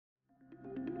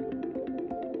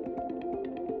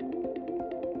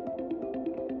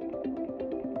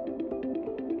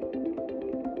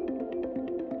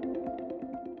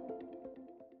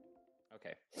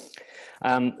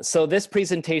So this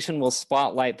presentation will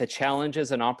spotlight the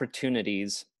challenges and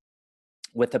opportunities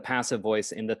with the passive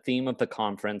voice in the theme of the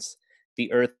conference,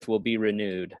 The Earth Will Be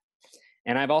Renewed.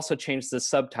 And I've also changed the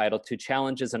subtitle to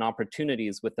Challenges and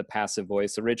Opportunities with the Passive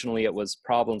Voice. Originally, it was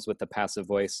Problems with the Passive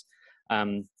Voice,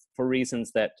 for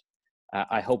reasons that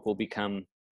I hope will become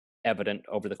evident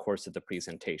over the course of the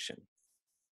presentation.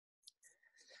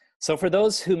 So for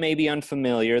those who may be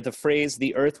unfamiliar, the phrase,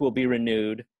 the earth will be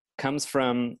renewed, comes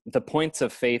from the points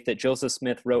of faith that Joseph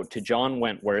Smith wrote to John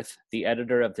Wentworth, the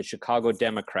editor of the Chicago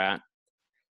Democrat,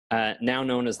 now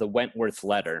known as the Wentworth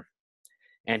Letter.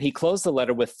 And he closed the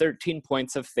letter with 13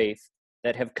 points of faith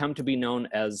that have come to be known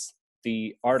as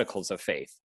the Articles of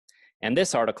Faith. And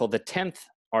this article, the 10th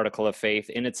article of faith,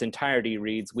 in its entirety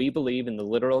reads, "We believe in the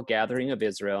literal gathering of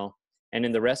Israel and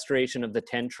in the restoration of the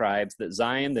 10 tribes, that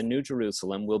Zion, the New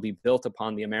Jerusalem, will be built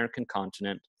upon the American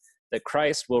continent, that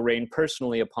Christ will reign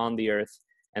personally upon the earth,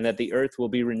 and that the earth will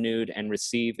be renewed and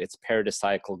receive its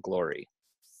paradisiacal glory."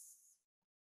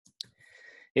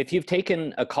 If you've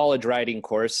taken a college writing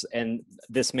course, and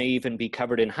this may even be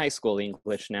covered in high school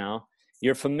English now,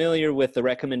 you're familiar with the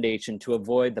recommendation to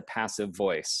avoid the passive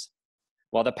voice.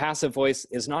 While the passive voice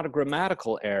is not a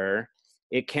grammatical error,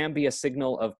 it can be a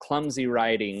signal of clumsy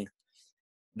writing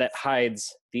that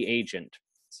hides the agent.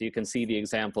 So you can see the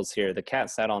examples here. The cat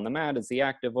sat on the mat is the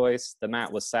active voice. The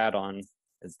mat was sat on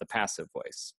is the passive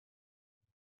voice.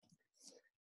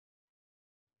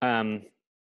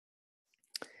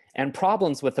 And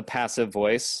problems with the passive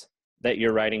voice that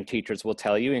your writing teachers will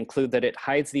tell you include that it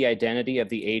hides the identity of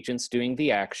the agents doing the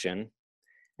action,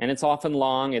 and it's often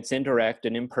long, it's indirect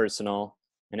and impersonal,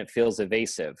 and it feels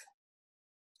evasive.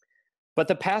 But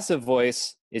the passive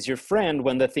voice is your friend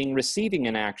when the thing receiving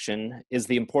an action is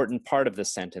the important part of the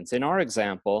sentence. In our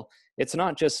example, it's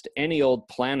not just any old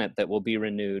planet that will be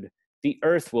renewed, the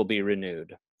earth will be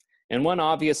renewed. And one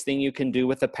obvious thing you can do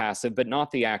with the passive, but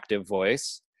not the active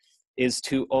voice, is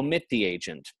to omit the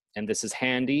agent. And this is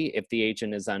handy if the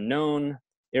agent is unknown,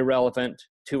 irrelevant,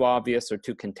 too obvious, or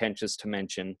too contentious to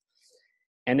mention.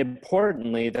 And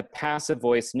importantly, the passive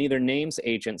voice neither names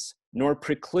agents nor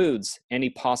precludes any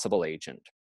possible agent.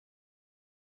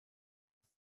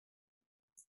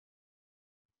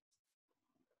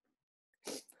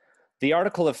 The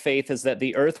article of faith is that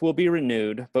the earth will be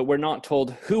renewed, but we're not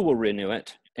told who will renew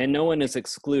it, and no one is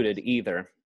excluded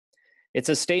either. It's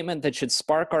a statement that should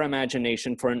spark our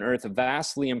imagination for an earth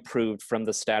vastly improved from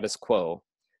the status quo,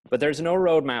 but there's no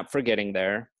roadmap for getting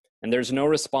there, and there's no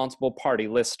responsible party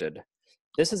listed.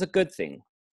 This is a good thing.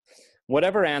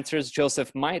 Whatever answers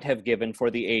Joseph might have given for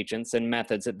the agents and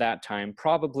methods at that time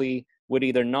probably would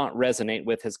either not resonate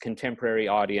with his contemporary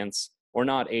audience or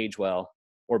not age well,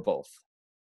 or both.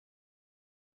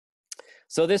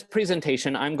 So this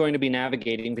presentation, I'm going to be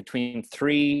navigating between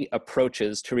 3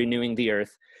 approaches to renewing the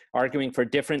earth, arguing for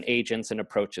different agents and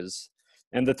approaches.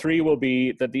 And the 3 will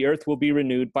be that the earth will be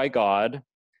renewed by God,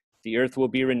 the earth will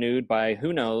be renewed by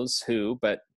who knows who,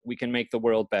 but we can make the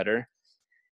world better,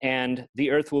 and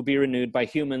the earth will be renewed by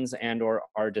humans and or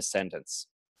our descendants.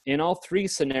 In all 3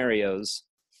 scenarios,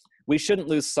 we shouldn't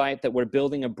lose sight that we're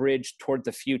building a bridge toward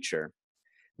the future.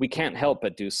 We can't help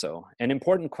but do so. And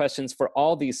important questions for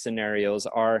all these scenarios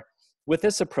are, with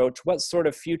this approach, what sort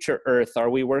of future earth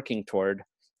are we working toward?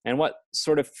 And what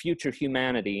sort of future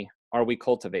humanity are we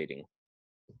cultivating?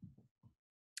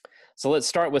 So let's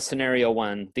start with scenario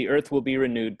 1, the earth will be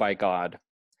renewed by God.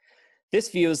 This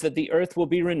view is that the earth will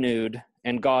be renewed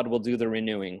and God will do the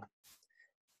renewing.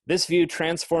 This view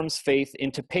transforms faith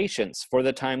into patience for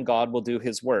the time God will do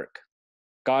his work.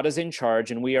 God is in charge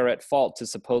and we are at fault to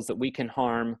suppose that we can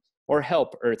harm or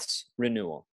help earth's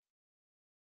renewal.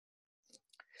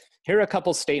 Here are a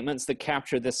couple statements that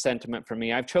capture this sentiment for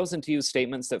me. I've chosen to use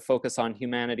statements that focus on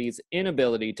humanity's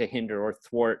inability to hinder or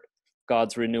thwart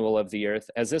God's renewal of the earth,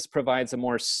 as this provides a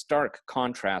more stark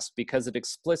contrast because it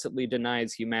explicitly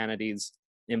denies humanity's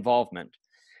involvement.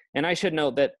 And I should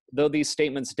note that though these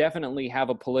statements definitely have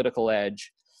a political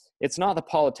edge, it's not the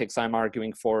politics I'm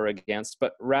arguing for or against,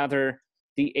 but rather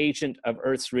the agent of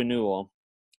earth's renewal,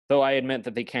 though I admit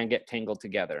that they can get tangled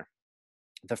together.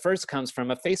 The first comes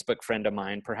from a Facebook friend of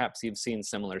mine. Perhaps you've seen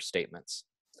similar statements.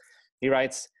 He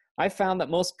writes, "I found that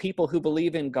most people who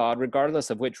believe in God, regardless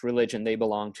of which religion they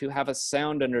belong to, have a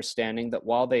sound understanding that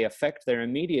while they affect their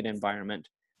immediate environment,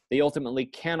 they ultimately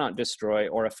cannot destroy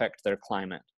or affect their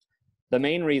climate. The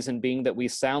main reason being that we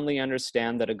soundly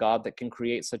understand that a God that can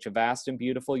create such a vast and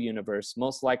beautiful universe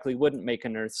most likely wouldn't make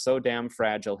an earth so damn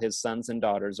fragile his sons and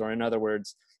daughters, or in other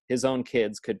words, his own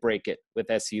kids, could break it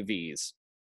with SUVs."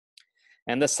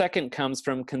 And the second comes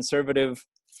from conservative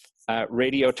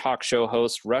radio talk show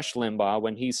host Rush Limbaugh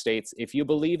when he states, if you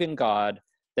believe in God,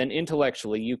 then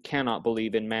intellectually you cannot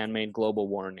believe in man-made global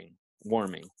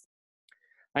warming.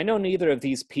 I know neither of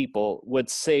these people would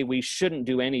say we shouldn't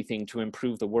do anything to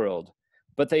improve the world,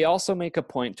 but they also make a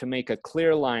point to make a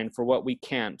clear line for what we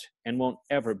can't and won't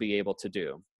ever be able to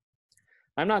do.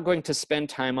 I'm not going to spend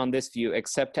time on this view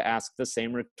except to ask the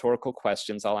same rhetorical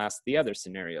questions I'll ask the other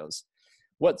scenarios.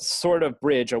 What sort of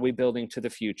bridge are we building to the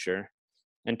future,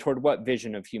 and toward what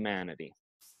vision of humanity?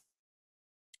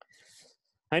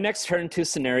 I next turn to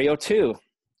scenario 2.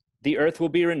 The earth will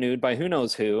be renewed by who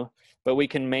knows who, but we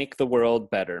can make the world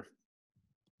better.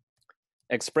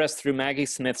 Expressed through Maggie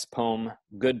Smith's poem,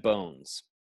 Good Bones.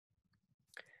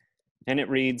 And it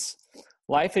reads,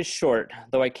 life is short,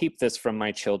 though I keep this from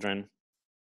my children.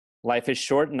 Life is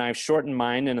short, and I've shortened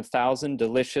mine in 1,000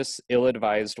 delicious,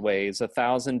 ill-advised ways,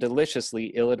 1,000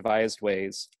 deliciously ill-advised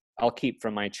ways I'll keep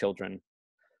from my children.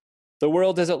 The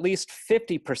world is at least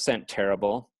 50%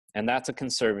 terrible, and that's a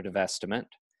conservative estimate,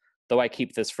 though I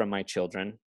keep this from my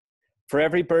children. For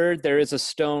every bird, there is a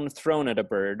stone thrown at a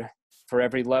bird. For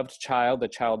every loved child, a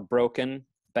child broken,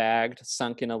 bagged,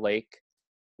 sunk in a lake.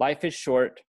 Life is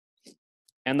short,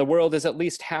 and the world is at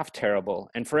least half terrible,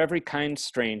 and for every kind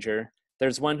stranger,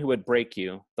 there's one who would break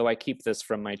you, though I keep this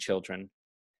from my children.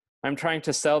 I'm trying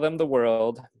to sell them the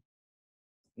world.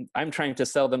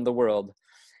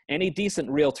 Any decent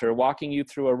realtor walking you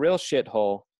through a real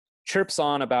shithole chirps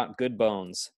on about good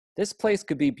bones. This place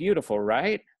could be beautiful,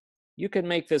 right? You can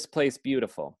make this place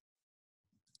beautiful.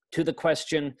 To the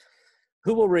question,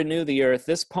 who will renew the earth?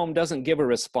 This poem doesn't give a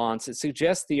response. It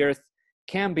suggests the earth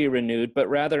can be renewed, but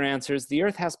rather answers, the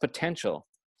earth has potential.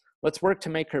 Let's work to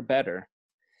make her better.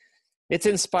 It's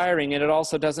inspiring, and it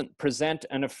also doesn't present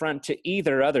an affront to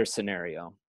either other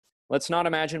scenario. Let's not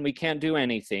imagine we can't do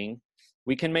anything.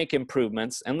 We can make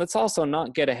improvements, and let's also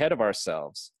not get ahead of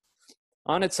ourselves.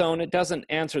 On its own, it doesn't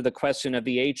answer the question of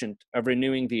the agent of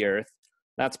renewing the earth.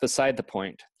 That's beside the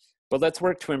point. But let's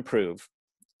work to improve.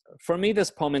 For me,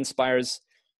 this poem inspires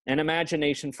an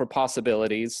imagination for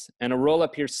possibilities and a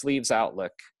roll-up-your-sleeves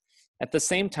outlook. At the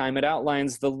same time, it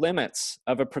outlines the limits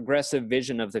of a progressive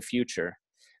vision of the future.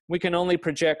 We can only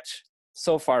project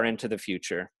so far into the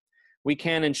future. We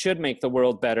can and should make the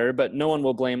world better, but no one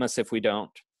will blame us if we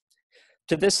don't.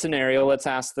 To this scenario, let's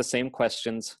ask the same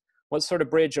questions. What sort of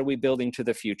bridge are we building to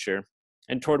the future?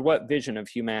 And toward what vision of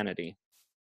humanity?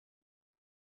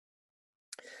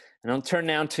 And I'll turn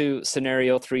now to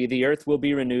scenario 3. The earth will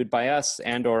be renewed by us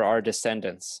and or our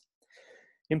descendants.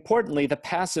 Importantly, the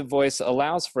passive voice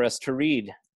allows for us to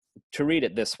read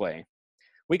it this way.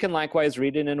 We can likewise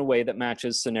read it in a way that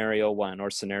matches scenario 1 or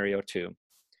scenario 2.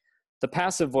 The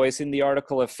passive voice in the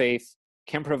article of faith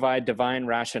can provide divine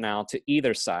rationale to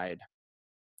either side.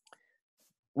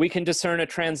 We can discern a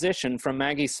transition from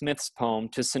Maggie Smith's poem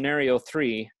to scenario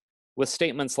 3 with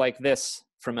statements like this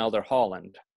from Elder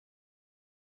Holland.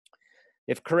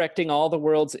 If correcting all the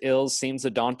world's ills seems a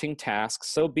daunting task,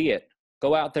 so be it.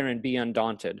 Go out there and be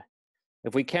undaunted.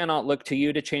 If we cannot look to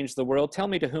you to change the world, tell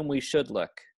me to whom we should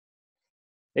look.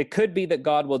 It could be that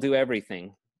God will do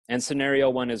everything, and scenario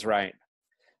 1 is right.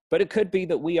 But it could be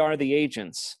that we are the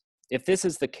agents. If this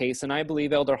is the case, and I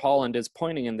believe Elder Holland is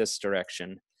pointing in this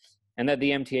direction, and that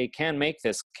the MTA can make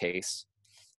this case,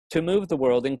 to move the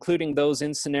world, including those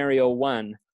in scenario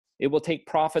 1, it will take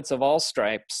prophets of all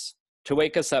stripes to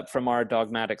wake us up from our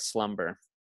dogmatic slumber.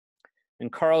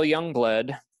 And Carl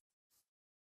Youngblood,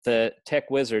 the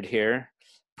tech wizard here,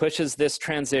 pushes this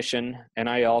transition, and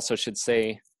I also should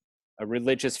say a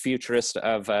religious futurist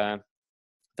of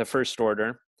the First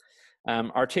Order,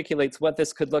 articulates what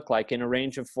this could look like in a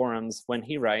range of forums when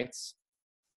he writes,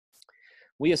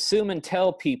 we assume and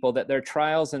tell people that their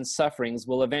trials and sufferings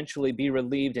will eventually be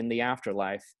relieved in the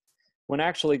afterlife, when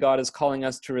actually God is calling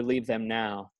us to relieve them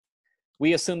now.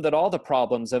 We assume that all the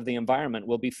problems of the environment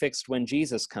will be fixed when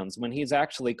Jesus comes, when he's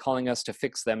actually calling us to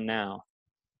fix them now.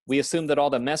 We assume that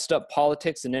all the messed up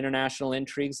politics and international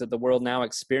intrigues that the world now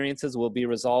experiences will be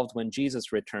resolved when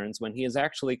Jesus returns, when he is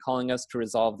actually calling us to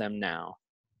resolve them now.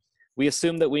 We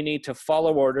assume that we need to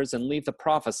follow orders and leave the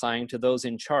prophesying to those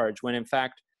in charge, when in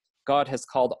fact, God has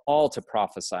called all to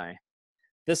prophesy.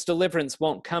 This deliverance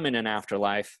won't come in an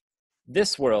afterlife.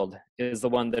 This world is the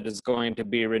one that is going to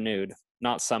be renewed,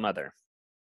 not some other.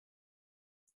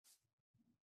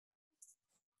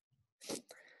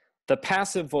 The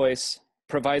passive voice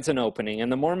provides an opening,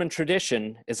 and the Mormon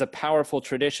tradition is a powerful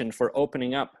tradition for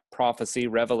opening up prophecy,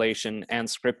 revelation, and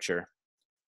scripture.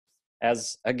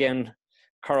 As, again,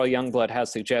 Carl Youngblood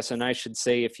has suggested, and I should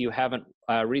say if you haven't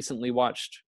recently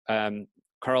watched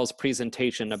Carl's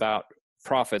presentation about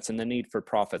prophets and the need for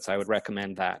prophets, I would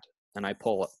recommend that and I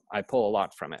pull a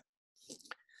lot from it.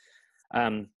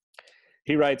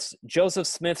 He writes, Joseph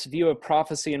Smith's view of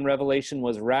prophecy and revelation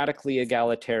was radically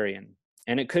egalitarian,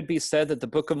 and it could be said that the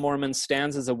Book of Mormon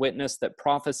stands as a witness that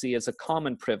prophecy is a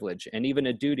common privilege and even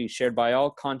a duty shared by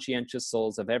all conscientious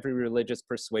souls of every religious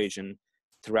persuasion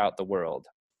throughout the world.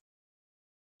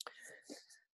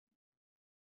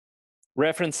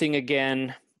 Referencing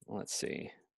again, let's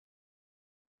see.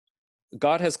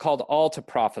 God has called all to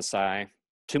prophesy.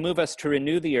 To move us to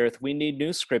renew the earth, we need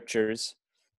new scriptures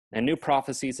and new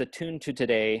prophecies attuned to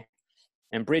today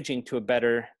and bridging to a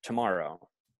better tomorrow.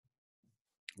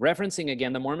 Referencing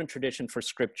again the Mormon tradition for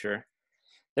scripture,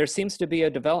 there seems to be a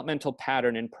developmental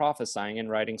pattern in prophesying and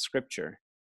writing scripture.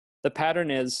 The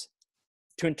pattern is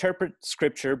to interpret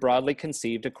scripture broadly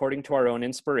conceived according to our own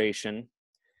inspiration,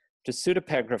 to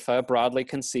pseudepigrapha broadly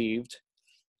conceived,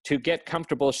 to get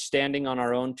comfortable standing on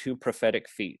our own two prophetic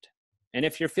feet. And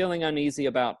if you're feeling uneasy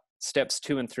about steps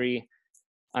 2 and 3,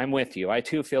 I'm with you. I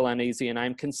too feel uneasy, and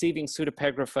I'm conceiving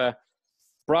pseudepigrapha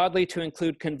broadly to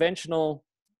include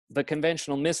the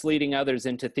conventional misleading others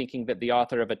into thinking that the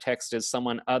author of a text is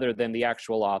someone other than the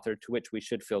actual author, to which we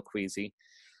should feel queasy,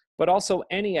 but also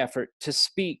any effort to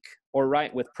speak or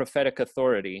write with prophetic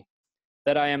authority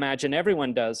that I imagine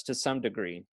everyone does to some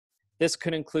degree. This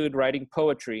could include writing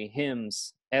poetry,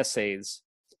 hymns, essays,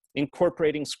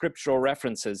 incorporating scriptural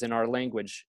references in our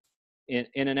language in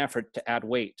an effort to add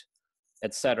weight,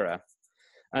 etc.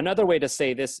 Another way to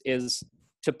say this is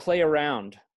to play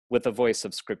around with the voice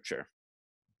of Scripture.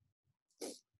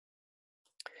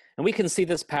 And we can see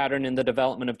this pattern in the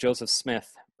development of Joseph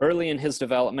Smith. Early in his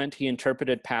development, he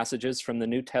interpreted passages from the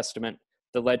New Testament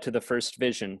that led to the first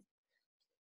vision.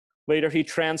 Later, he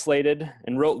translated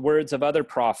and wrote words of other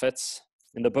prophets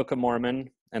in the Book of Mormon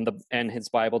and his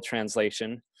Bible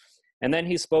translation. And then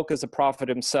he spoke as a prophet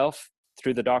himself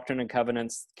through the Doctrine and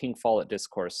Covenants, King Follett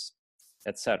Discourse,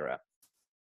 etc.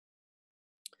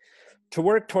 To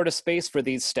work toward a space for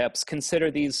these steps,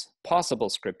 consider these possible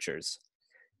scriptures.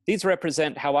 These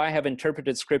represent how I have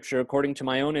interpreted scripture according to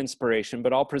my own inspiration,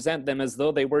 but I'll present them as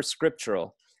though they were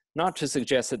scriptural, not to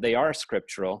suggest that they are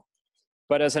scriptural,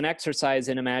 but as an exercise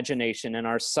in imagination and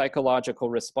our psychological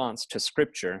response to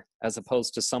scripture, as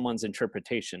opposed to someone's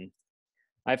interpretation.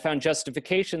 I found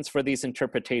justifications for these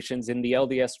interpretations in the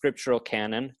LDS scriptural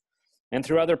canon and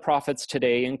through other prophets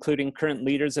today, including current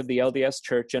leaders of the LDS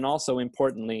Church, and also,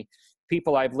 importantly,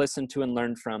 people I've listened to and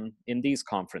learned from in these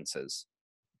conferences.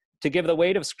 To give the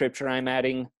weight of scripture, I'm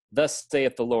adding, "Thus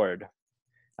saith the Lord."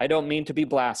 I don't mean to be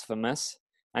blasphemous.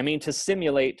 I mean to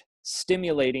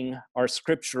stimulating our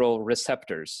scriptural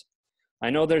receptors. I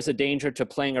know there's a danger to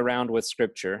playing around with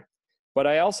scripture, but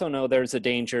I also know there's a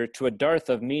danger to a dearth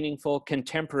of meaningful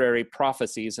contemporary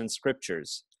prophecies and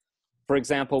scriptures. For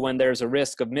example, when there's a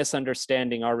risk of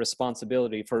misunderstanding our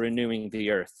responsibility for renewing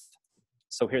the earth.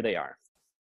 So here they are.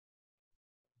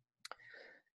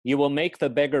 You will make the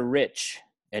beggar rich,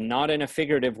 and not in a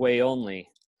figurative way only.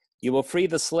 You will free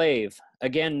the slave,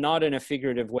 again, not in a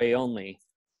figurative way only.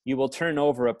 You will turn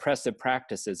over oppressive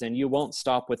practices, and you won't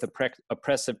stop with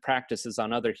oppressive practices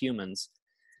on other humans.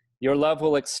 Your love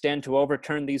will extend to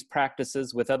overturn these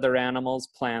practices with other animals,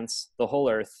 plants, the whole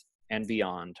earth, and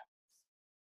beyond.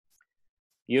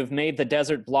 You have made the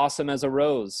desert blossom as a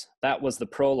rose. That was the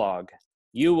prologue.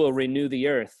 You will renew the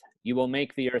earth. You will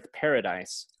make the earth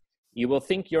paradise. You will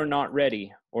think you're not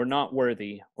ready, or not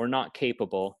worthy, or not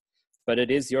capable, but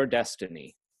it is your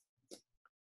destiny.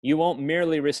 You won't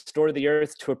merely restore the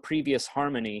earth to a previous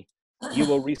harmony. You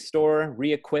will restore,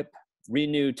 re-equip,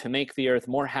 renew to make the earth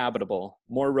more habitable,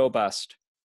 more robust,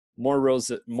 more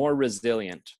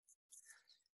resilient.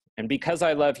 And because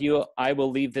I love you, I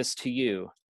will leave this to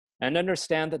you. And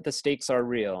understand that the stakes are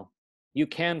real. You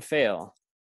can fail.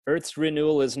 Earth's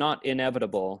renewal is not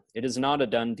inevitable. It is not a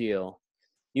done deal.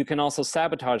 You can also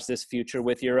sabotage this future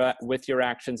with your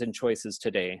actions and choices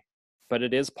today, but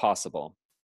it is possible.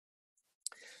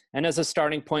 And as a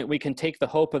starting point, we can take the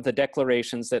hope of the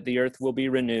declarations that the earth will be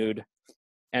renewed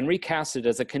and recast it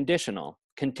as a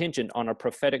contingent on our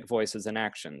prophetic voices and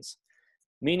actions.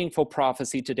 Meaningful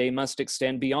prophecy today must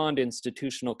extend beyond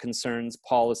institutional concerns,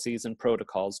 policies, and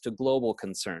protocols to global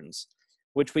concerns,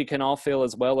 which we can all feel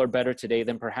as well or better today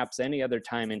than perhaps any other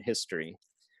time in history,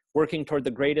 working toward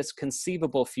the greatest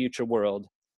conceivable future world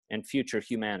and future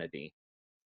humanity.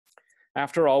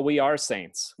 After all, we are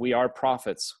saints, we are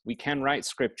prophets, we can write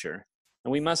scripture,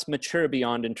 and we must mature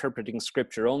beyond interpreting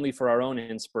scripture only for our own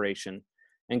inspiration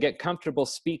and get comfortable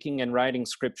speaking and writing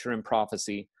scripture and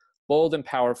prophecy, bold and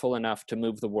powerful enough to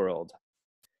move the world.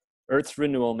 Earth's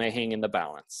renewal may hang in the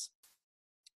balance.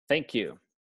 Thank you.